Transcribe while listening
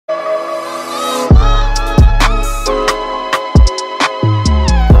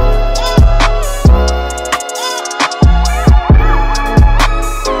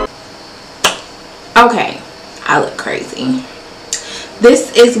see.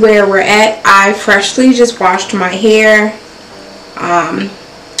 This is where we're at. I freshly just washed my hair.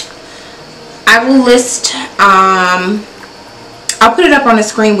 I will list, I'll put it up on the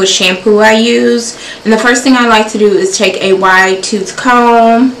screen what shampoo I use. And the first thing I like to do is take a wide tooth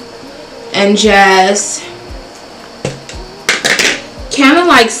comb and just kind of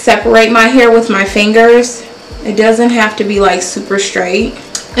like separate my hair with my fingers. It doesn't have to be like super straight.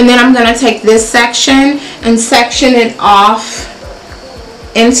 And then I'm going to take this section and section it off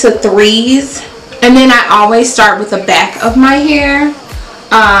into threes. And then I always start with the back of my hair.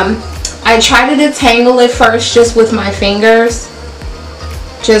 I try to detangle it first just with my fingers,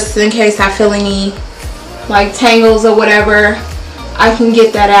 just in case I feel any like tangles or whatever. I can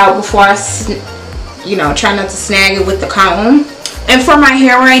get that out before I, you know, try not to snag it with the comb. And for my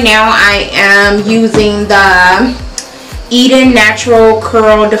hair right now, I am using the Eden Natural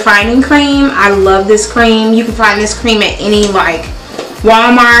Curl Defining Cream. I love this cream. You can find this cream at any like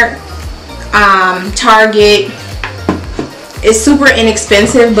Walmart, Target. It's super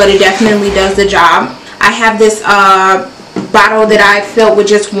inexpensive, but it definitely does the job. I have this bottle that I filled with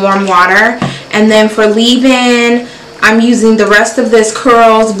just warm water. And then for leave-in, I'm using the rest of this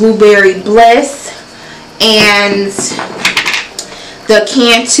Curls Blueberry Bliss and the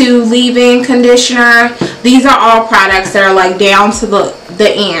Cantu leave-in conditioner. These are all products that are like down to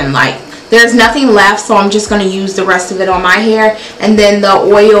the end. Like there's nothing left, so I'm just going to use the rest of it on my hair. And then the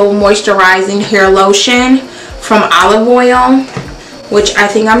oil moisturizing hair lotion from Olive Oil, which I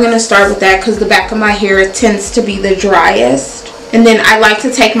think I'm going to start with that because the back of my hair tends to be the driest. And then I like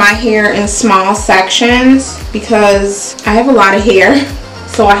to take my hair in small sections because I have a lot of hair,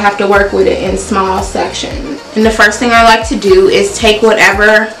 so I have to work with it in small sections. And the first thing I like to do is take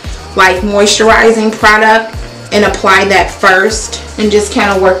whatever like moisturizing product and apply that first and just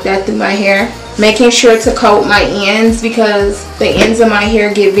kind of work that through my hair, making sure to coat my ends because the ends of my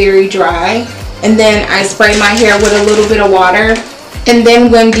hair get very dry. And then I spray my hair with a little bit of water. And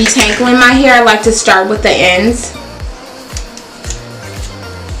then when detangling my hair, I like to start with the ends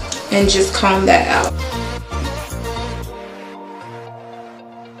and just comb that out.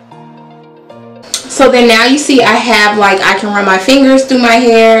 So then now you see I have like, I can run my fingers through my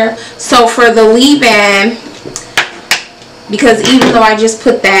hair. So for the leave-in, because even though I just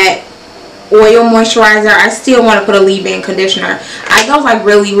put that oil moisturizer, I still want to put a leave-in conditioner. I go like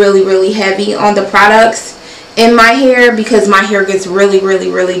really heavy on the products in my hair because my hair gets really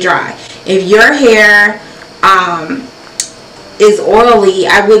dry. If your hair is oily,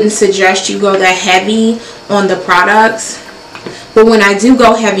 I wouldn't suggest you go that heavy on the products. But when I do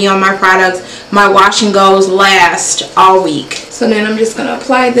go heavy on my products, my wash and goes last all week. So then I'm just going to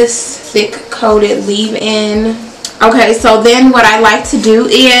apply this thick coated leave-in. Okay, so then what I like to do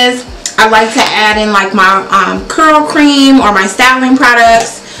is I like to add in like my curl cream or my styling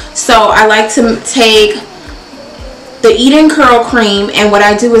products. So I like to take the Eden Curl Cream, and what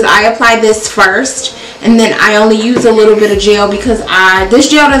I do is I apply this first, and then I only use a little bit of gel because this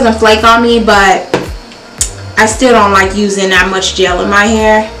gel doesn't flake on me, but I still don't like using that much gel in my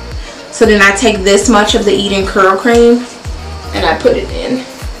hair. So then I take this much of the Eden Curl Cream and I put it in.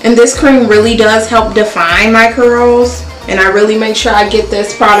 And this cream really does help define my curls, and I really make sure I get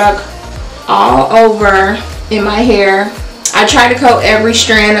this product all over in my hair. I try to coat every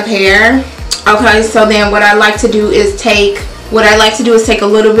strand of hair. Okay, so then what I like to do is take a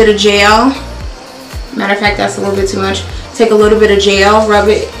little bit of gel. Matter of fact, that's a little bit too much. Take a little bit of gel, rub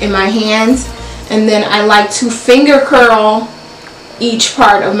it in my hands, and then I like to finger curl each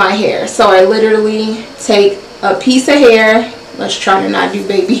part of my hair. So I literally take a piece of hair. Let's try to not do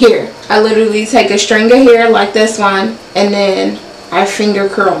baby hair. I literally take a string of hair like this one, and then I finger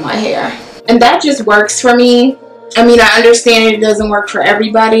curl my hair. And that just works for me. I mean, I understand it doesn't work for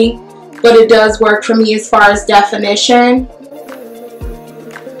everybody, but it does work for me as far as definition.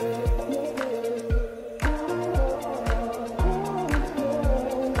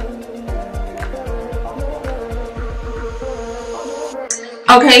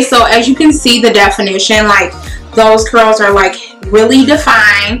 Okay, so as you can see the definition, like those curls are like really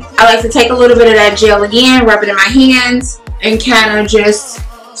defined. I like to take a little bit of that gel again, rub it in my hands, and kind of just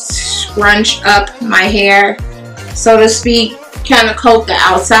scrunch up my hair, so to speak, kind of coat the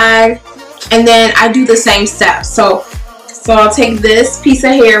outside. And then I do the same steps. So I'll take this piece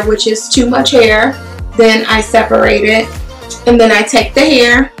of hair, which is too much hair, then I separate it, and then I take the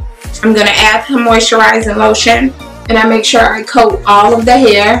hair. I'm gonna add the moisturizing lotion, and I make sure I coat all of the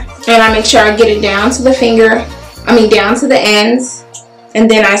hair, and I make sure I get it down to the down to the ends, and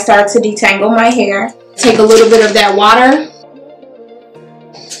then I start to detangle my hair. Take a little bit of that water,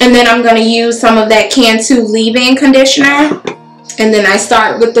 And then I'm going to use some of that Cantu leave-in conditioner. And then I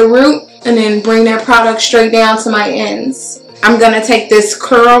start with the root and then bring that product straight down to my ends. I'm going to take this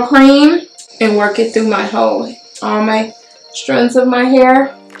curl cream and work it through all my strands of my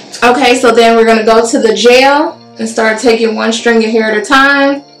hair. Okay, so then we're going to go to the gel and start taking one string of hair at a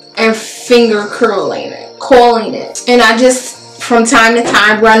time and finger coiling it. And I just, from time to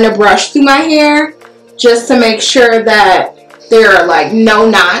time, run the brush through my hair just to make sure that there are like no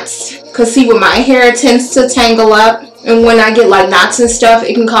knots. Because see, with my hair, it tends to tangle up. And when I get like knots and stuff,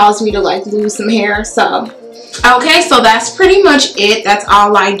 it can cause me to like lose some hair. So, okay, so that's pretty much it. That's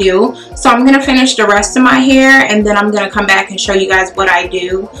all I do. So I'm going to finish the rest of my hair. And then I'm going to come back and show you guys what I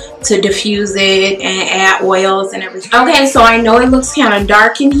do to diffuse it and add oils and everything. Okay, so I know it looks kind of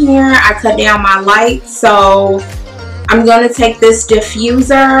dark in here. I cut down my light. So I'm going to take this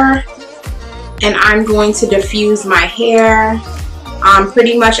diffuser and I'm going to diffuse my hair.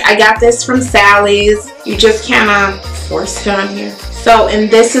 Pretty much I got this from Sally's. You just kind of force it on here. So, and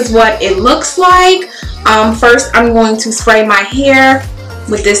this is what it looks like. First I'm going to spray my hair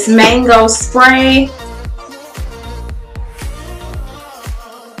with this mango spray.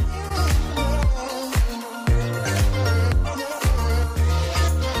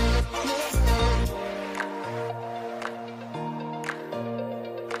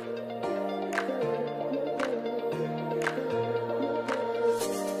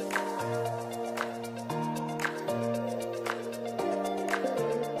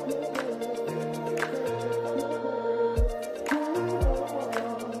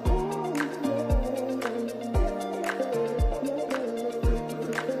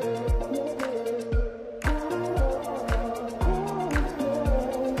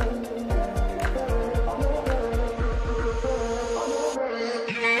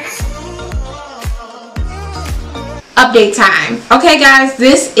 Update time. Okay guys,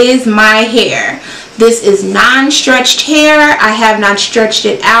 this is my hair. This is non-stretched hair. I have not stretched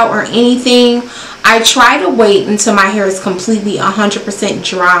it out or anything. I try to wait until my hair is completely 100%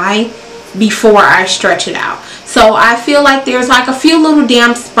 dry before I stretch it out. So I feel like there's like a few little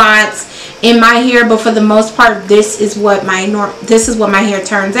damp spots in my hair, but for the most part this is what my hair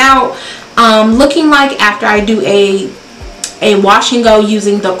turns out looking like after I do a wash and go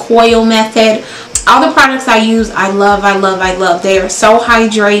using the coil method. All the products I use, I love. They are so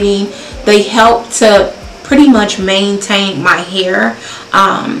hydrating. They help to pretty much maintain my hair.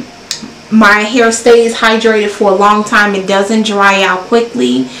 My hair stays hydrated for a long time. It doesn't dry out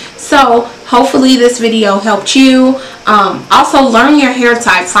quickly. So hopefully this video helped you. Also learn your hair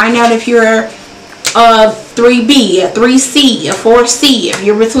type. Find out if you're a 3B, a 3C, a 4C, if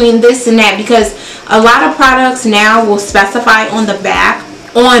you're between this and that, because a lot of products now will specify on the back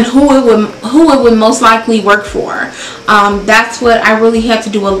on who it would most likely work for. That's what I really had to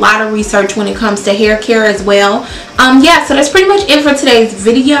do a lot of research when it comes to hair care as well. Yeah, so that's pretty much it for today's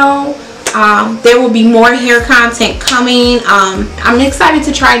video. There will be more hair content coming. I'm excited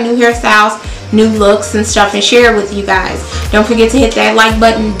to try new hairstyles, new looks and stuff, and share it with you guys. Don't forget to hit that like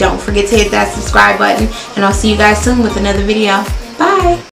button. Don't forget to hit that subscribe button, and I'll see you guys soon with another video. Bye.